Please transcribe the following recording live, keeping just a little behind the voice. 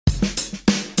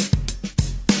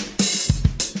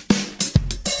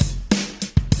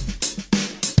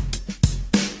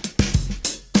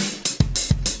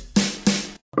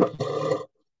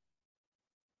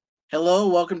Hello,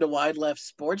 welcome to Wide Left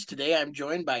Sports. Today I'm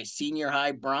joined by senior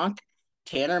high Bronc,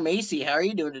 Tanner Macy. How are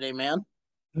you doing today, man?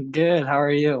 Good. How are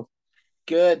you?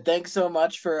 Good. Thanks so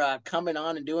much for coming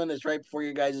on and doing this right before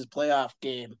your guys' playoff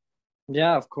game.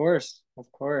 Yeah, of course.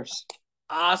 Of course.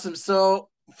 Awesome. So,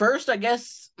 first, I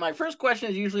guess my first question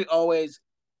is usually always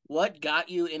what got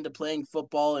you into playing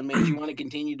football and made you want to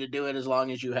continue to do it as long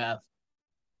as you have?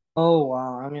 Oh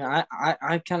wow. I mean,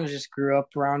 I kind of just grew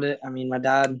up around it. I mean, my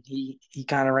dad, he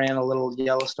kind of ran a little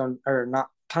Yellowstone or not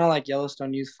kind of like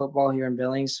Yellowstone youth football here in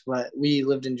Billings, but we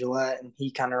lived in Gillette and he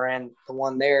kind of ran the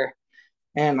one there.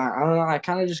 And I don't know, I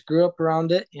kind of just grew up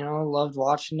around it, loved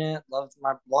watching it,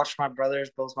 watched my brothers,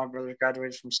 both my brothers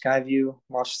graduated from Skyview,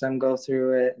 watched them go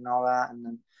through it and all that. And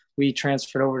then we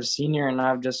transferred over to senior and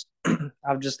I've just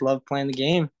I've just loved playing the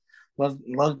game.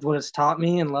 Loved what it's taught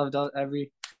me and loved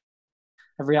every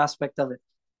aspect of it.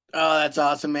 Oh, that's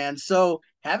awesome, man. So,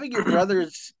 having your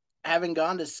brothers having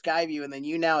gone to Skyview and then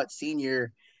you now at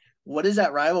senior, what is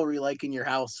that rivalry like in your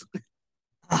house?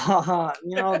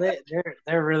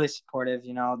 They're really supportive.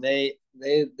 They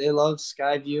love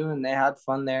Skyview and they had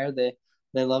fun there. They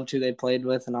loved who they played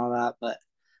with and all that, but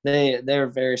they're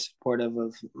very supportive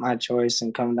of my choice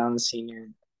and coming down to senior.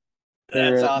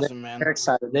 That's They're awesome, man. they're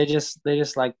excited. They just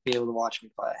like to be able to watch me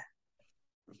play.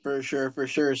 For sure, for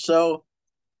sure. So,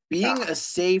 Yeah. being a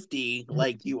safety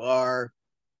like you are,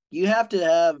 you have to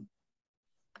have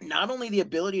not only the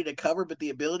ability to cover, but the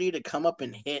ability to come up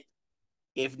and hit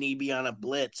if need be on a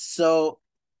blitz. So,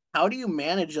 how do you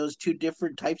manage those two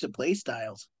different types of play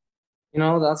styles?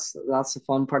 That's the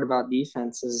fun part about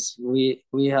defense is we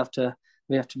have to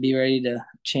be ready to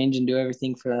change and do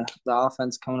everything for the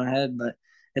offense coming ahead. But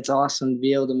it's awesome to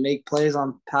be able to make plays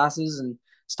on passes and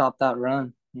stop that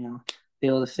run. Be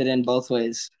able to fit in both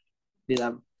ways. Be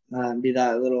that be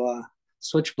that little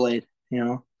switchblade.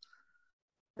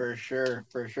 For sure,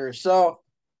 for sure. So,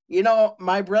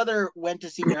 my brother went to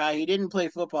senior high. He didn't play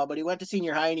football, but he went to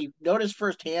senior high and he noticed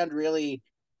firsthand really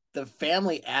the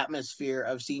family atmosphere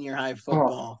of senior high Oh,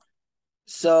 football.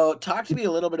 So, talk to me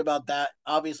a little bit about that,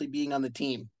 obviously being on the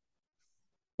team.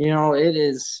 it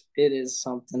is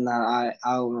something that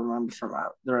I'll remember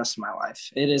for the rest of my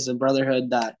life. It is a brotherhood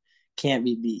that can't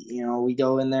be beat. We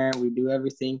go in there, we do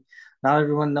everything. Not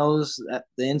everyone knows the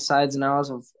insides and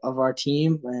outs of our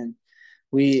team, and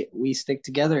we stick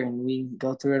together and we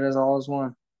go through it as all as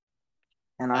one.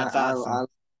 And That's awesome.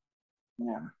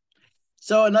 yeah.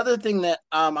 So another thing that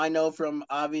I know from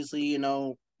obviously,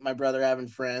 my brother having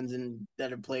friends and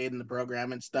that have played in the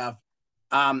program and stuff,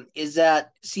 is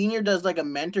that senior does like a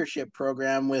mentorship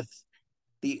program with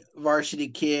the varsity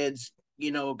kids,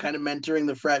 kind of mentoring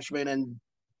the freshmen and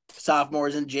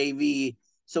sophomores in JV.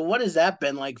 So what has that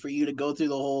been like for you to go through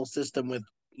the whole system with,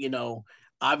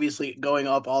 obviously going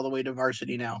up all the way to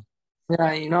varsity now?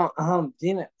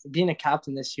 Yeah, being a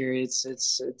captain this year, it's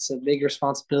a big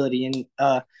responsibility,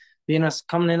 and being us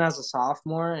coming in as a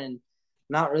sophomore and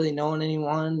not really knowing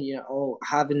anyone,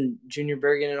 having Junior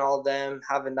Bergen and all of them,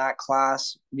 having that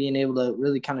class, being able to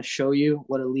really kind of show you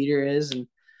what a leader is and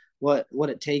what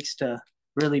it takes to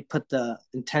really put the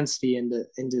intensity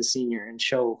into senior and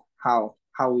show how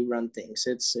we run things.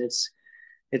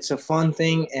 It's a fun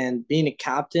thing, and being a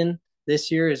captain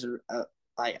this year is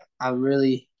I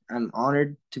really am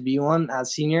honored to be one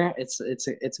as senior. It's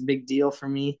a big deal for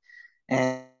me,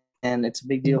 and and it's a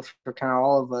big deal for kind of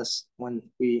all of us when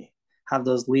we have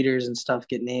those leaders and stuff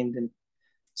get named, and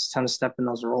it's time to step in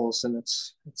those roles, and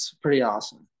it's pretty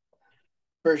awesome.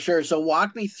 For sure. So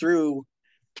walk me through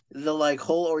the like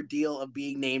whole ordeal of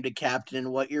being named a captain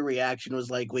and what your reaction was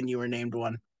like when you were named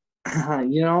one.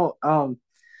 you know, um,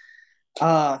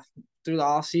 uh, through the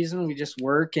off season, we just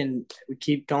work and we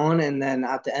keep going, and then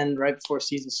at the end, right before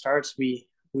season starts, we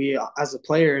as the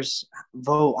players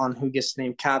vote on who gets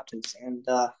named captains, and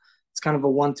it's kind of a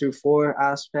 1 through 4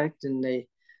 aspect, and they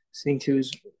think who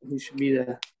should be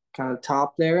the kind of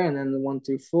top there, and then the 1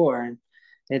 through 4, and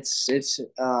it's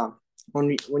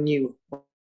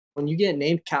when you get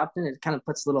named captain, it kind of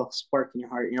puts a little spark in your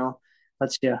heart,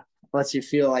 lets you lets you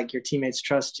feel like your teammates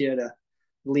trust you to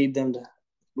lead them to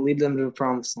lead them to the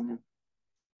promised land.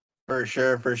 For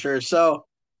sure, for sure. So,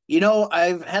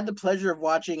 I've had the pleasure of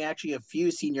watching actually a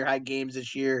few senior high games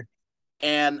this year,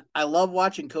 and I love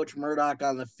watching Coach Murdoch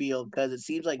on the field because it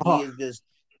seems like he Oh, is just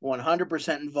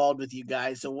 100% involved with you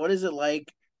guys. So, what is it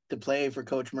like to play for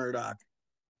Coach Murdoch?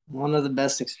 one of the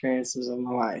best experiences of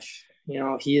my life.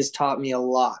 He has taught me a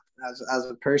lot as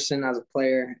a person, as a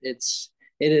player. It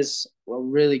is a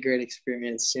really great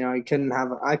experience. I could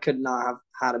not have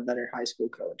had a better high school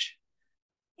coach.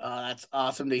 That's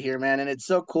awesome to hear, man. And it's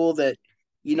so cool that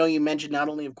you mentioned not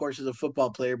only, of course, as a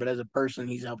football player, but as a person,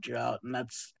 he's helped you out, and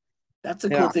that's a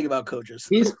cool Yeah, thing about coaches.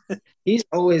 he's he's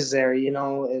always there.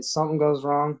 If something goes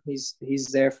wrong, he's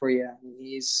there for you.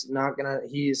 He's not gonna.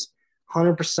 He's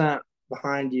 100%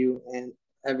 behind you and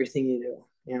everything you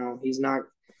do. He's not.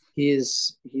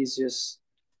 He's just.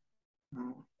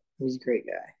 Uh, he's a great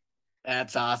guy.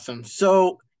 That's awesome.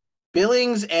 So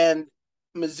Billings and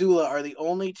Missoula are the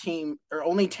only team or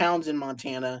only towns in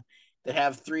Montana that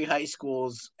have three high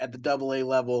schools at the AA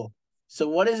level. So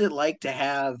what is it like to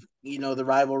have, the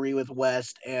rivalry with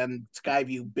West and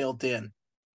Skyview built in?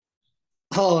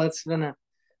 Oh, it's been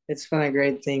a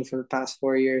great thing for the past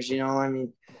 4 years. I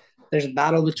mean, there's a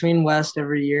battle between West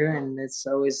every year, and it's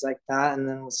always like that. And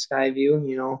then with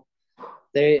Skyview,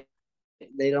 they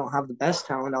they don't have the best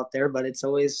talent out there, but it's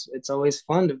always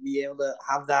fun to be able to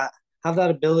have that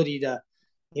ability to,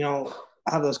 you know,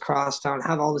 have those crosstown,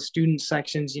 have all the student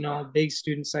sections, big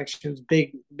student sections,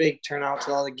 big turnout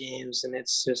to all the games, and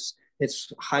it's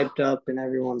hyped up and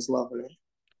everyone's loving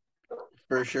it.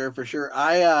 For sure, for sure.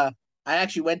 I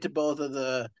actually went to both of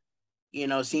the,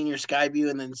 senior Skyview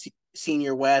and then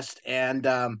senior West, and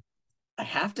I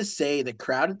have to say the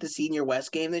crowd at the senior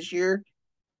West game this year,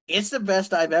 it's the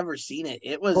best I've ever seen it.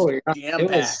 It was Oh yeah, jam it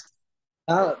was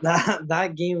packed.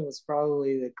 that game was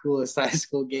probably the coolest high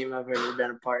school game I've ever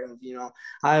been a part of.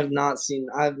 I've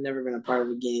never been a part of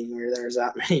a game where there's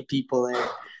that many people there,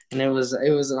 and it was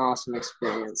an awesome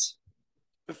experience.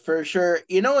 For sure.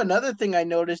 Another thing I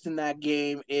noticed in that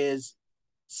game is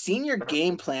senior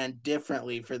game plan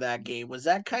differently for that game. Was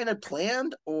that kind of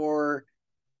planned, or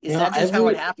You is know, that just how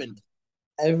it every happened?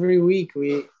 every week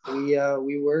we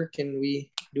work and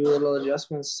we do little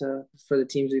adjustments for the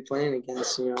teams we playing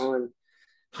against. And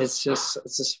it's a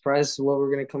surprise to what we're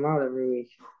gonna come out every week.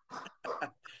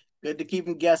 Good to keep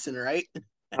them guessing, right?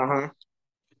 Uh-huh.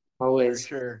 For Always.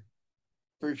 sure.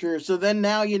 For sure. So then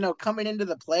now, coming into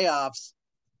the playoffs,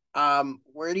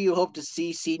 where do you hope to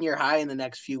see senior high in the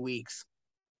next few weeks?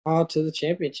 To the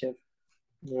championship.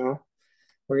 You know,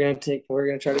 we're gonna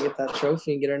try to get that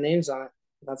trophy and get our names on it.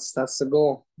 That's the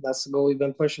goal. That's the goal we've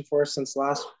been pushing for since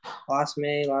last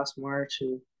May, last March,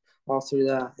 and all through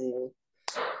that.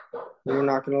 We're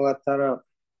not gonna let that up.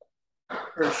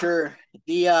 For sure.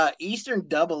 The Eastern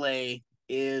Double A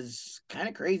is kind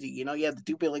of crazy. You have the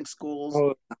two Billings schools,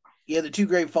 Oh you have the two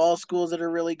Great Falls schools that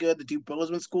are really good, the two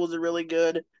Bozeman schools are really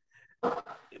good.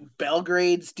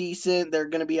 Belgrade's decent. They're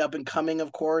going to be up and coming,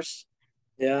 of course.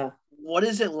 yeah. What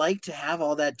is it like to have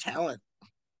all that talent?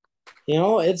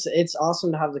 It's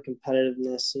awesome to have the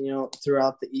competitiveness,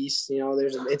 throughout the East.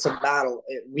 It's a battle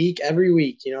every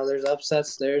week. There's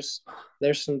upsets. There's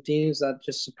some teams that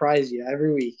just surprise you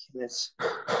every week, and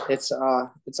it's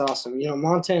awesome.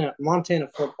 Montana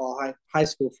football, high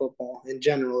school football in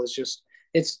general is just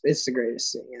it's the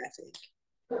greatest thing, I think.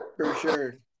 For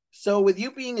sure. So, with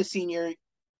you being a senior,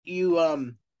 you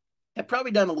have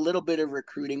probably done a little bit of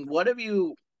recruiting. What have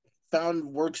you found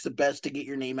works the best to get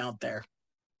your name out there?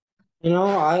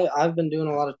 I've been doing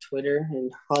a lot of Twitter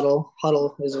and Huddle.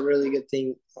 Huddle is a really good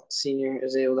thing. Senior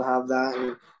is able to have that,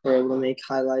 and we're able to make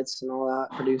highlights and all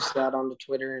that, produce that onto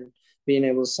Twitter, and being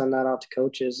able to send that out to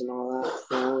coaches and all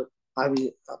that. I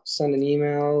be sending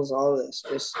emails, all of this,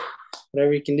 just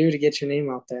whatever you can do to get your name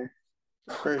out there.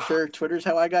 For sure. Twitter's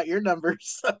how I got your number.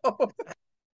 So,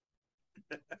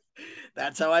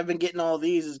 that's how I've been getting all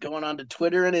these is going on to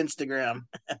Twitter and Instagram.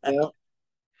 Yeah, of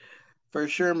For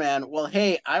sure, man. Well,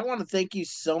 hey, I want to thank you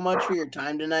so much for your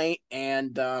time tonight,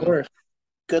 and course.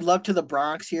 good luck to the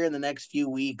Bronx here in the next few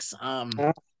weeks.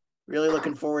 Really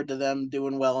looking forward to them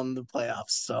doing well in the playoffs.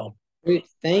 So,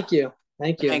 Thank you,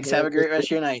 thank you. thanks. Have a great rest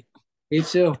of your night. You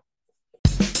too.